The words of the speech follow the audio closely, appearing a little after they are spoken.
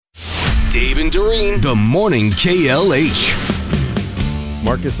Dave and Doreen, the morning KLH.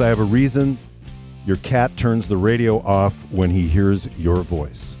 Marcus, I have a reason your cat turns the radio off when he hears your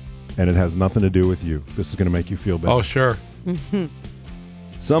voice. And it has nothing to do with you. This is going to make you feel better. Oh, sure.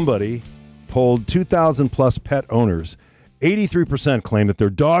 Somebody polled 2,000 plus pet owners. 83% claim that their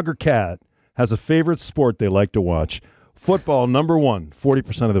dog or cat has a favorite sport they like to watch. Football, number one,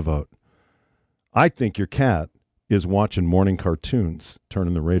 40% of the vote. I think your cat is watching morning cartoons,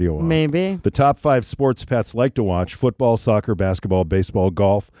 turning the radio off. Maybe. The top 5 sports pets like to watch: football, soccer, basketball, baseball,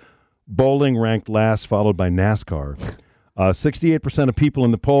 golf. Bowling ranked last, followed by NASCAR. 68% of people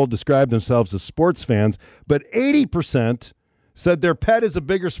in the poll describe themselves as sports fans, but 80% said their pet is a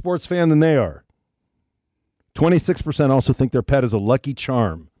bigger sports fan than they are. 26% also think their pet is a lucky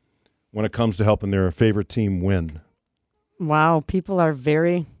charm when it comes to helping their favorite team win. Wow, people are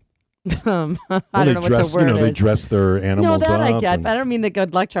very... I don't know what dress, the word is. They dress their animals up. No, that I get, but I don't mean the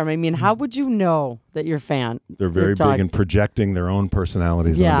good luck charm. I mean, how would you know that you're a fan? They're very big in projecting their own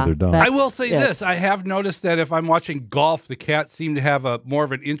personalities onto their dog. I will say this. I have noticed that if I'm watching golf, the cats seem to have more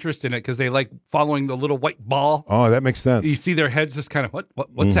of an interest in it because they like following the little white ball. Oh, that makes sense. You see their heads just kind of,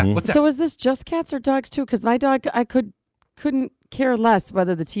 what's that? What's that? So is this just cats or dogs too? Because my dog, I couldn't care less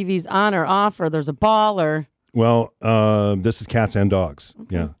whether the TV's on or off or there's a ball or... Well, this is cats and dogs.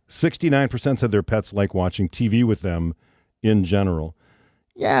 Okay. Yeah. 69% said their pets like watching TV with them in general.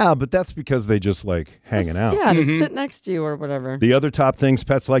 Yeah, but that's because they just like hanging out. Yeah, to sit next to you or whatever. The other top things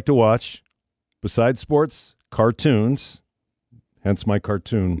pets like to watch, besides sports, cartoons, hence my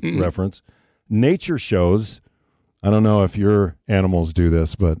cartoon reference, nature shows. I don't know if your animals do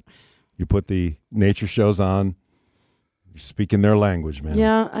this, but you put the nature shows on, you're speaking their language, man.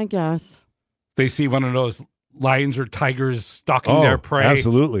 Yeah, I guess. They see one of those lions or tigers stalking their prey.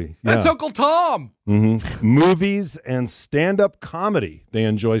 Absolutely. Yeah. That's Uncle Tom. Mm-hmm. Movies and stand-up comedy. They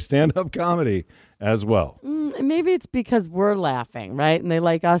enjoy stand-up comedy as well. Maybe it's because we're laughing, right? And they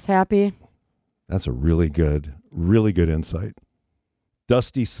like us happy. That's a really good insight.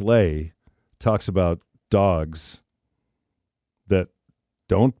 Dusty Slay talks about dogs that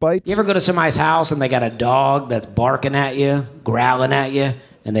don't bite. You ever go to somebody's house and they got a dog that's barking at you, growling at you,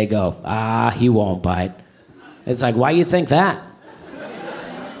 and they go, he won't bite. It's like, why you think that?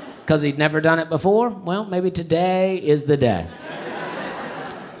 Because he'd never done it before? Well, maybe today is the day.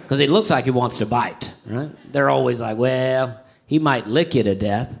 Because he looks like he wants to bite, right? They're always like, well, he might lick you to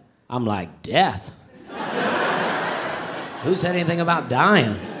death. I'm like, death? Who said anything about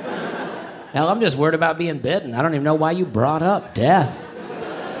dying? Hell, I'm just worried about being bitten. I don't even know why you brought up death.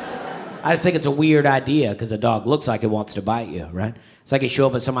 I just think it's a weird idea because a dog looks like it wants to bite you, right? It's like you show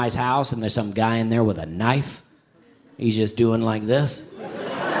up at somebody's house and there's some guy in there with a knife. He's just doing like this.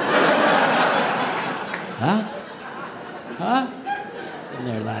 Huh? And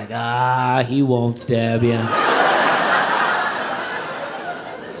they're like, he won't stab you.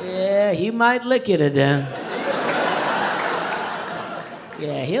 Yeah, he might lick you to death.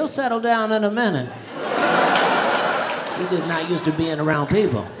 He'll settle down in a minute. He's just not used to being around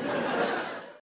people.